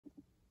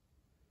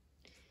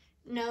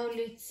Now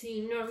let's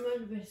see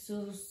normal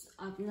versus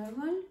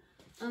abnormal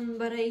and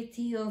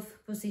variety of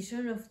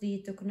position of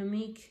the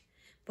toconomic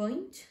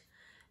point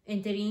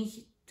entering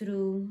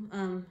through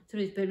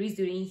the pelvis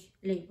during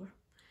labor.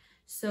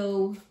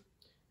 So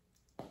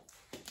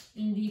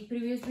in the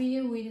previous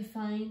video we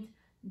defined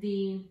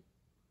the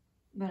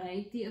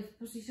variety of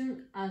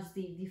position as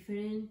the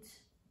different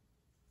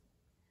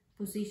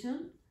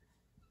position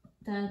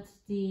that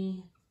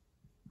the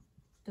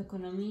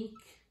toconomic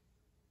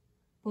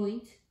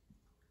point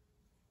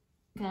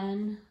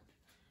can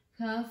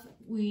have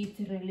with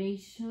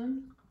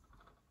relation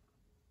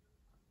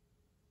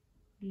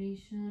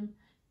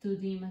to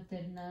the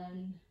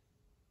maternal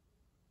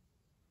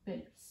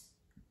pelvis.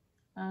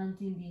 And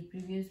in the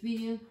previous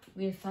video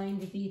we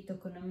defined the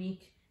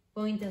toconomic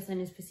point as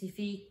a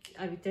specific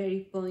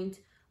arbitrary point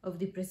of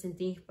the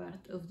presenting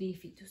part of the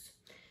fetus.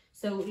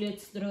 So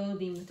let's draw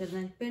the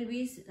maternal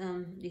pelvis.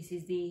 This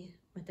is the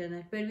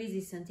maternal pelvis,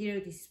 this is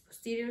anterior, this is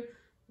posterior.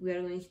 We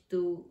are going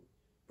to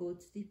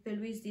put the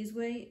pelvis this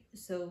way,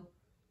 so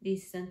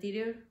this is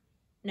anterior,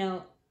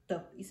 now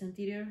top is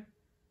anterior,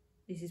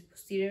 this is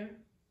posterior,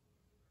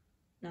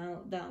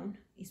 now down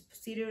is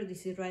posterior,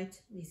 this is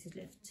right, this is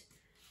left.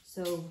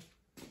 So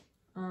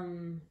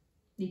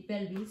the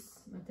pelvis,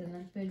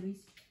 maternal pelvis,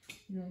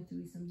 is going to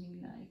be something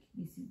like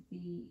this. Is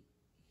the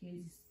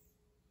head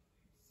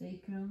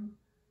sacrum,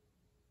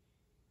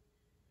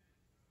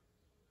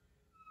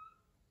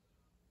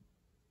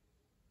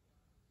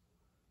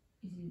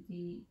 this is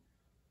the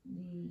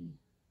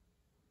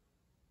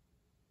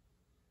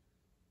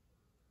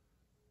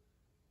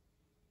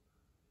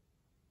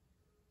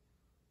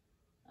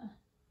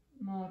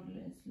more or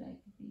less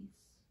like this.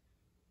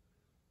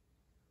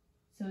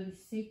 So the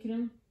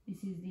sacrum,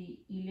 this is the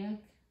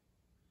iliac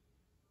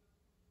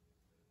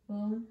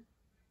bone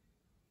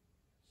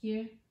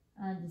here,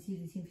 and this is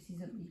the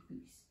symphysis of the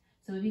pubis.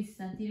 So this is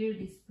anterior,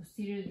 this is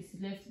posterior, this is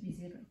left, this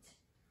is right.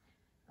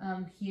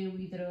 Here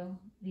we draw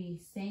the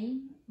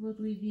same, but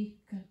with the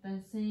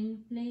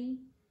same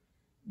plane.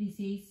 This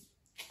is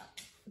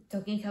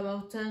talking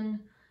about an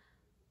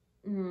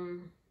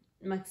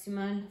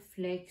maximal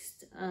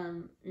flexed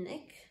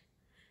neck.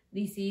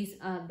 This is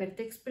a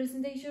vertex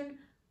presentation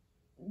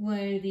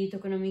where the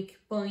toconomic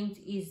point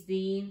is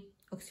the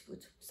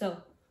occiput.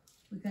 So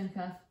we can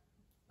have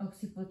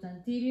occiput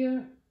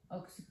anterior,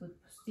 occiput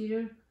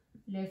posterior,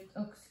 left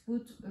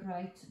occiput,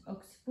 right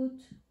occiput,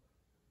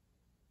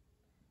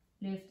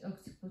 left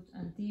occiput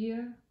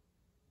anterior,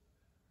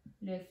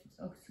 left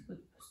occiput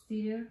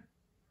posterior,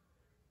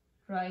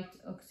 right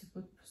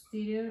occiput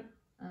posterior,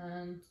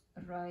 and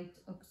right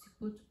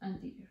occiput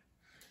anterior.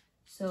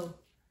 So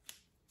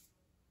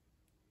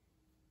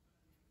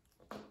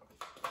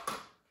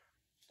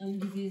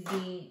this is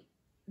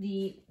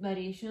the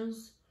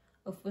variations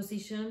of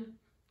position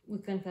we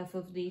can have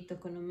of the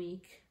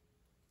toconomic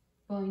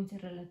point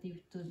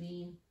relative to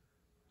the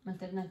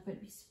maternal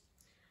pelvis.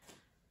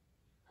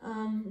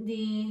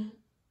 The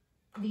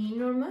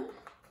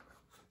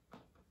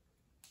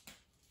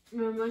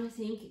normal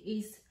thing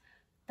is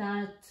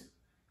that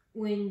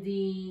when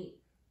the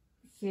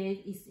head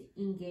is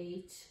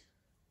engaged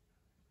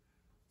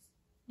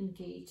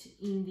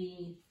in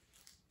the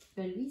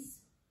pelvis,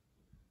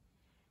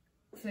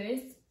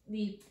 first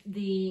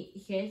the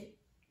head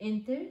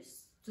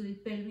enters to the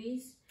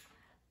pelvis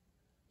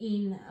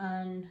in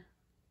an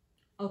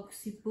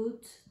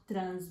occiput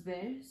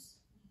transverse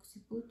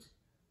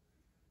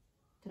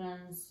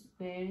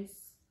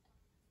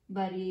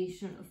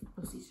variation of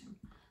position.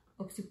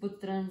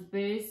 Occiput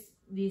transverse,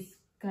 this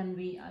can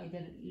be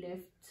either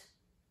left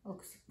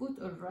occiput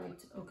or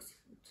right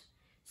occiput.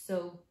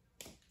 So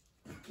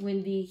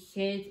when the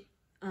head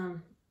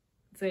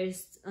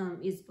first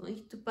is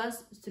going to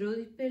pass through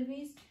the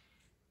pelvis,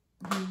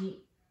 the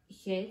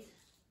head,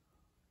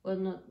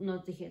 well,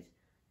 not the head,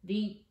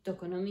 the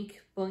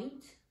toconomic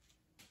point,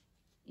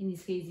 in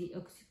this case the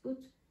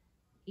occiput,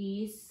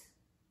 is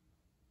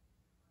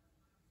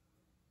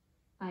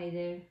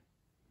either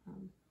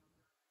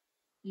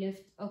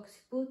left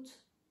occiput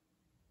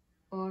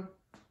or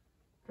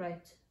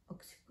right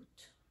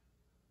occiput.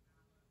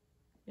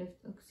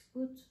 Left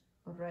occiput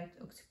or right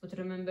occiput.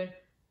 Remember,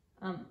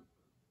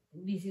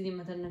 this is the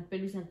maternal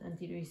pelvis and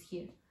anterior is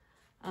here.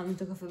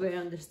 To have a better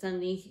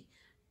understanding,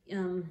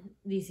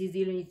 this is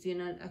the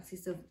longitudinal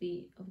axis of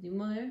the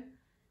mother.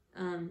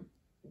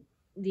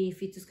 The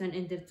fetus can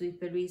enter to the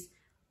pelvis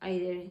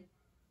either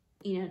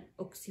in an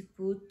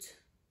occiput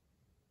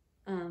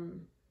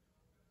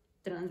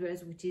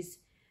transverse, which is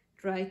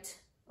right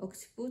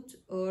occiput,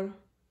 or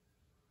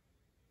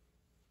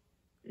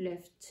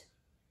left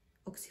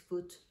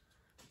occiput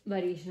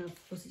variation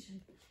of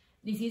position.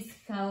 This is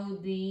how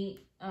the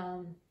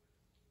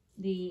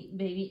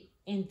baby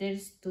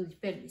enters to the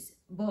pelvis.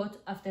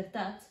 But after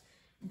that,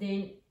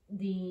 then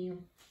we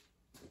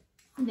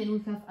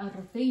have a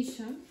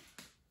rotation.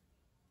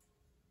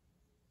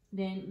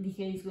 Then the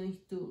head is going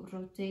to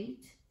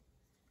rotate,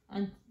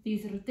 and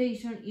this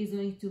rotation is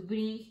going to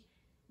bring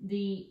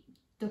the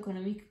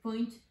toconomic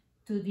point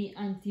to the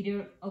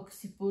anterior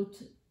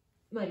occiput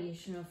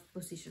variation of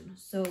position.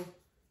 So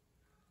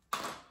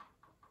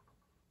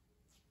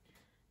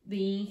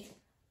being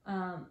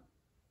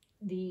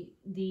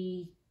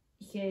the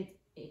head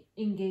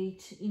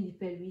engaged in the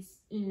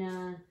pelvis in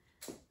an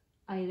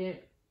either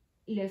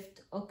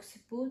left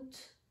occiput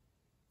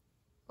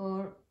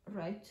or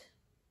right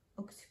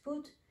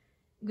occiput,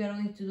 we are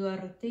going to do a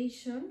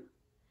rotation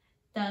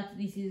that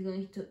this is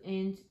going to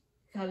end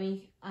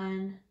having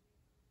an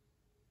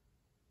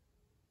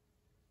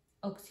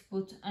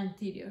occiput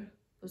anterior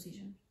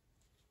position.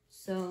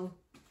 So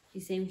the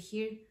same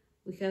here,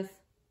 we have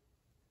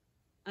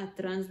a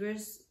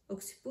transverse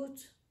occiput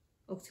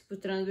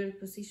transverse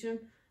position,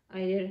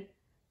 either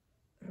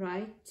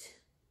right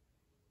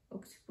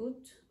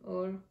occiput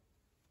or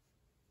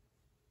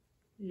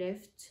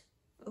left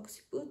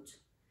occiput,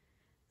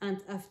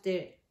 and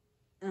after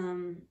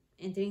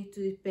entering to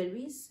the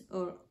pelvis,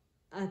 or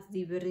at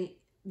the very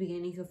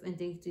beginning of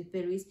entering to the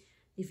pelvis,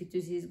 the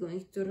fetus is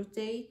going to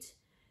rotate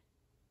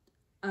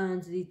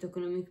and the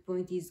toconomic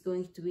point is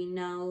going to be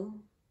now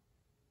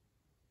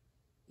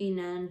in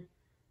an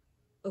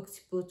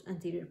occiput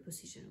anterior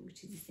position,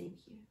 which is the same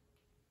here,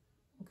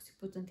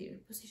 occiput anterior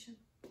position.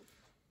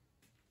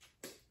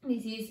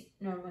 This is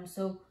normal.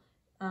 So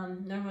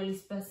normal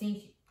is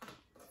passing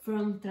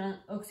from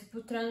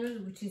occiput transverse,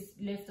 which is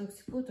left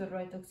occiput or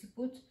right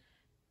occiput,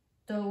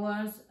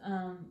 towards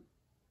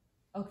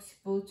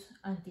occiput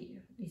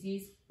anterior. This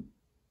is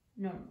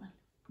normal.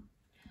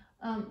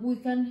 We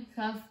can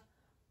have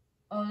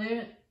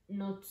other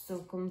not so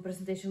common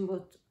presentation,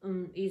 but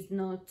is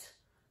not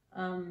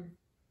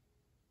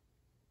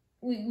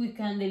we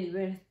can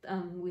deliver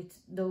with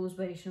those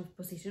variation of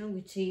position,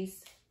 which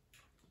is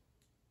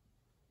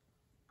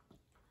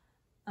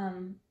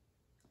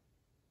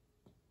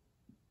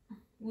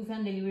we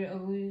can deliver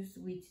always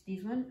with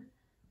this one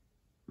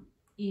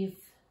if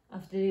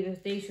after the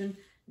rotation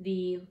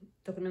the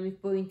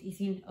toconomic point is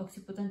in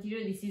occiput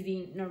anterior. This is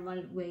the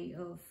normal way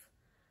of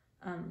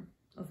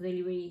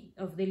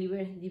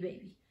deliver the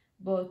baby,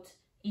 but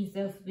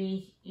instead of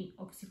being in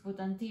occiput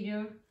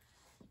anterior,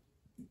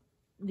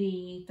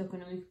 the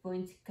toconomic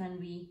point can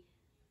be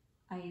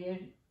either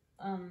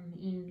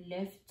in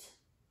left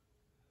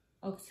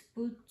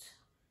occiput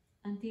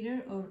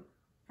anterior or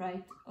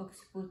right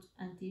occiput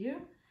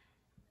anterior.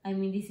 I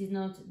mean, this is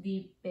not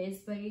the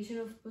best variation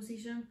of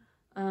position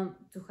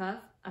to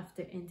have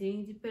after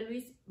entering the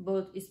pelvis,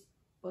 but it's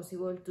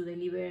possible to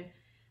deliver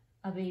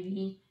a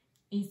baby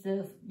instead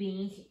of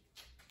being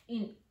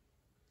in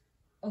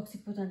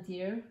occiput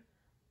anterior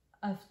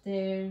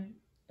after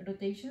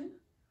rotation.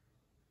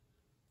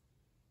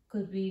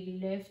 Could be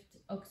left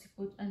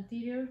occiput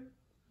anterior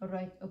or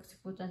right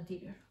occiput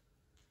anterior.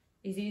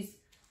 This is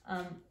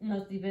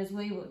not the best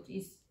way, but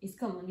is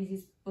common. This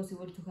is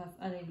possible to have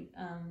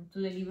to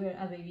deliver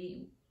a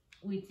baby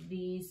with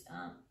this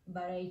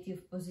variety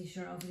of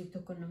position of the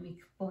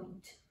toconomic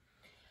point.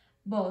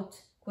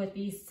 But what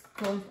is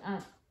called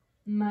a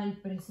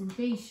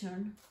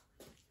malpresentation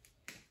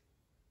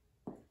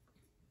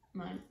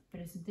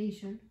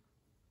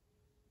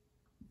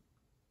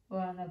or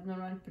an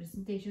abnormal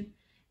presentation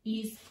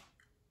is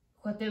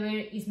whatever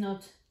is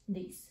not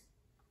this.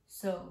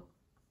 So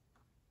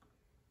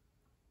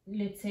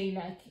let's say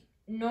like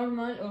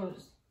normal or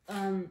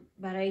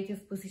variety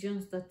of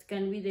positions that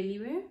can be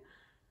delivered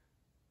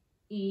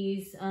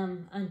is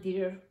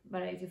anterior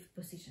variety of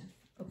position,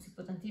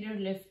 occiput anterior,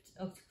 left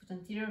occiput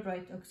anterior,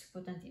 right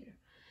occiput anterior.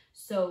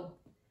 So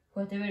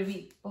whatever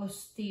be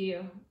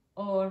posterior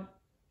or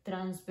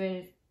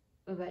transverse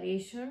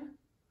variation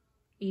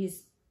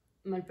is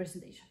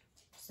malpresentation.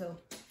 So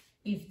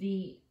if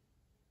the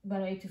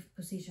variety of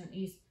position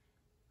is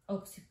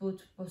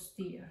occiput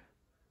posterior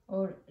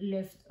or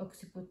left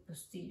occiput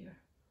posterior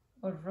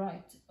or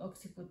right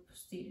occiput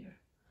posterior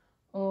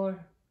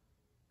or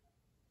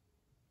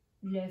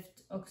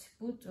left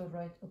occiput or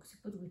right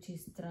occiput, which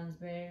is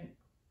transverse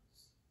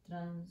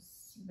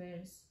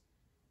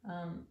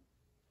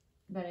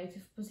variety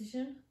of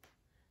position,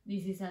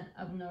 this is an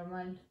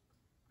abnormal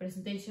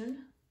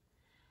presentation,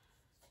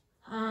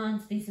 and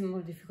this is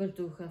more difficult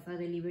to have a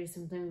delivery.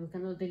 Sometimes we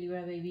cannot deliver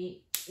a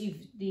baby if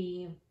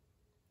the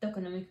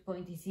toconomic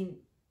point is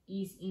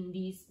in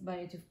this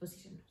variety of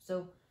position.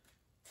 So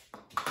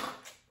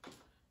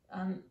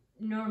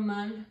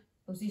normal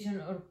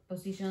position or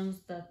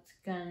positions that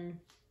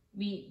can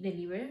be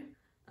delivered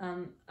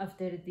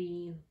after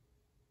the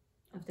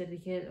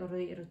head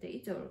already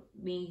rotates or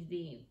being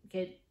the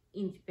head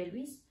in the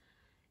pelvis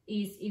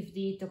is if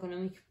the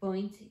toconomic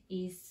point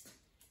is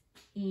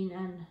in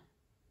an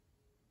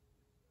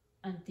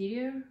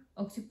anterior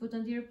occiput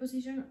anterior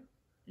position,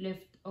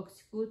 left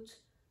occiput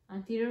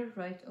anterior,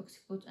 right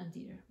occiput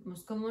anterior.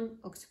 Most common,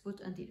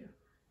 occiput anterior.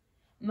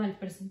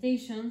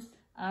 Malpresentations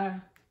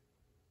are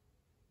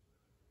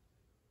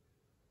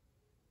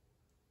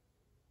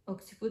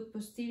occiput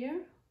posterior,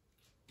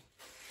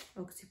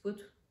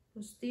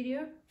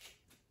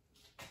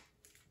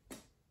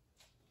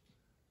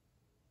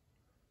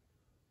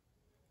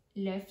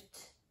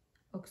 left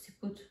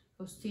occiput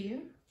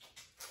posterior,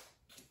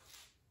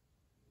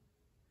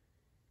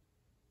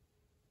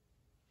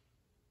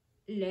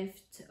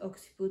 left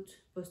occiput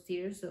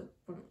posterior, so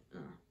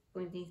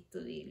pointing to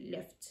the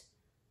left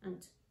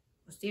and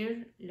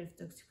posterior,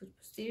 left occiput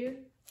posterior.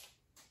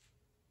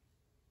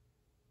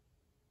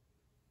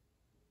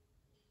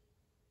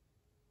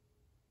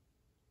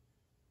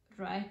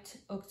 Right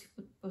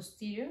occiput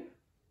posterior.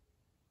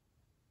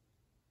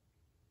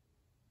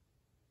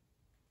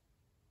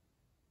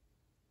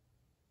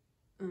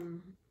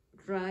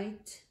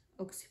 Right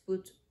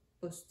occiput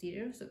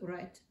posterior, so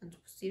right and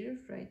posterior,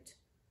 right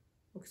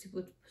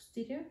occiput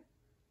posterior.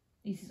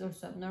 This is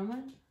also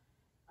abnormal.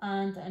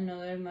 And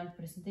another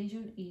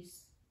malpresentation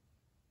is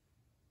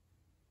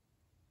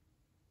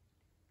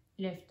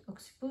left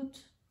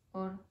occiput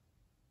or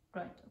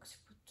right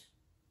occiput.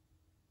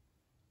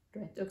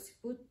 Right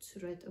occiput,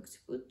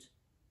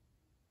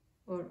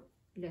 or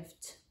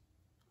left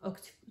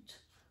occiput.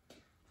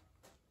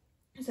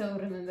 So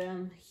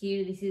remember,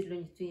 here this is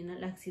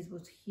longitudinal axis,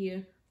 but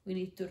here we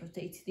need to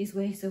rotate this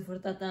way. So for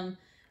that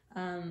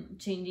I'm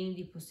changing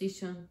the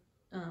position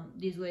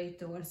this way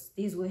towards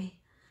this way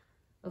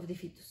of the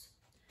fetus.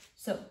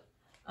 So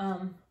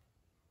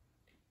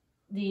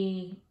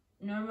the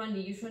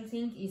usual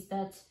thing is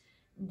that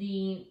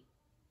the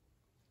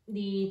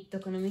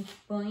toconomic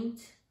point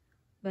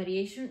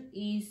variation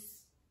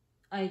is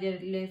either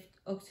left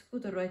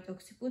occiput or right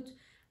occiput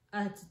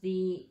at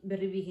the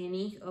very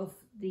beginning of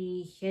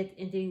the head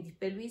entering the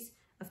pelvis.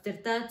 After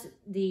that,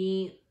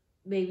 the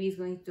baby is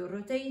going to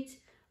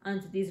rotate,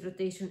 and this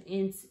rotation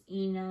ends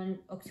in an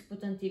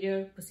occiput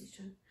anterior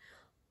position.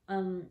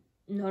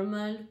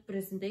 Normal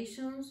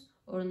presentations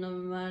or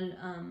normal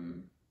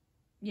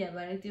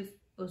variety of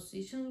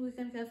positions we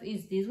can have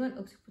is this one,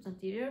 occiput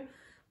anterior,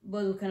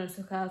 but we can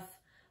also have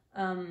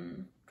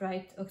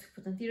right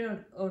occiput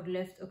anterior or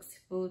left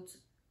occiput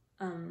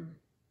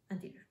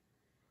anterior.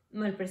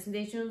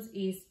 Malpresentations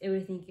is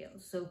everything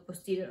else, so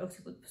posterior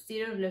occiput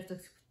posterior, left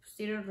occiput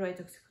posterior, right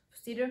occiput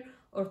posterior,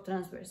 or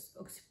transverse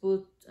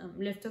occiput,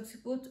 left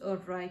occiput or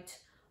right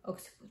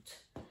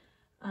occiput.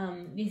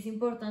 This is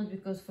important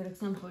because, for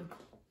example,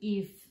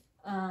 if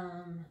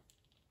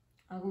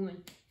a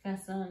woman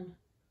has an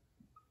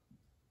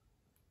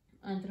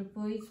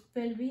anthropoid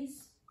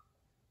pelvis,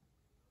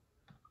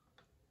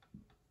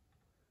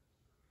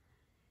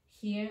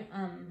 here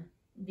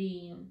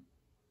the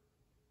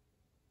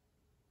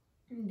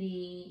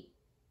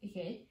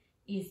head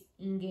is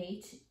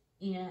engaged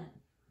in a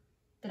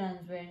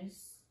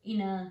transverse,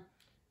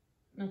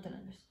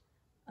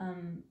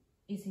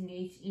 is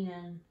engaged in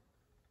an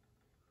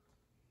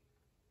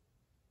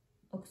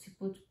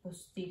occiput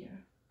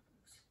posterior.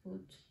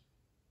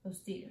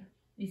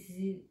 This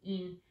is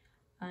in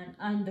an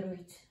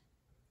android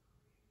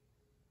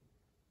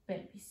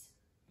pelvis.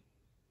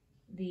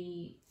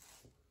 The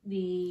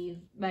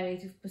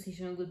variety of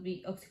position would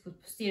be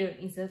occiput posterior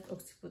instead of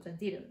occiput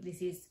anterior.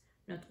 This is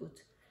not good.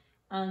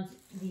 And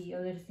the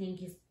other thing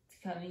is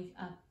having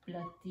a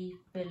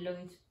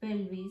platypeloid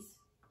pelvis.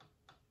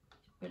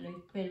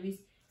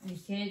 The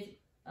head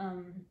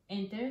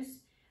enters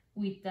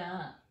with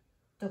a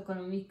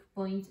toconomic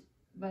point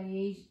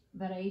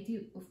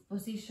variety of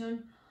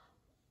position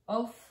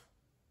of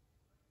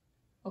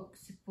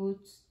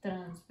occiput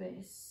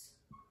transverse.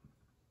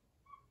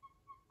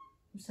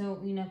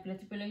 So in a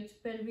platypeloid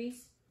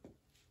pelvis,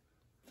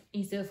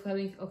 instead of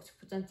having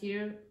occiput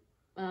anterior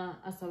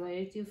as a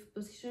variety of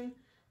position,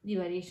 the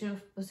variation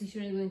of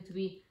position is going to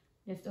be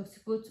left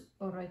occiput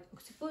or right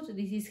occiput.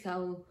 This is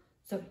how,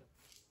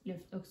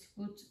 left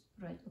occiput,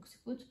 right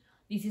occiput.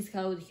 This is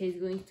how the head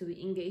is going to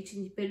be engaged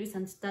in the pelvis,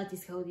 and that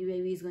is how the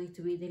baby is going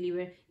to be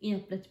delivered in a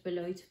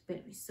platypeloid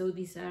pelvis. So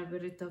these are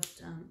very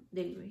tough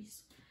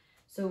deliveries.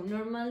 So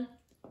normal,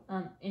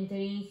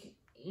 entering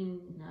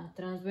in a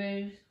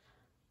transverse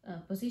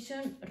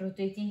position,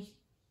 rotating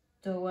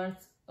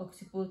towards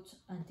occiput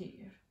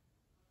anterior.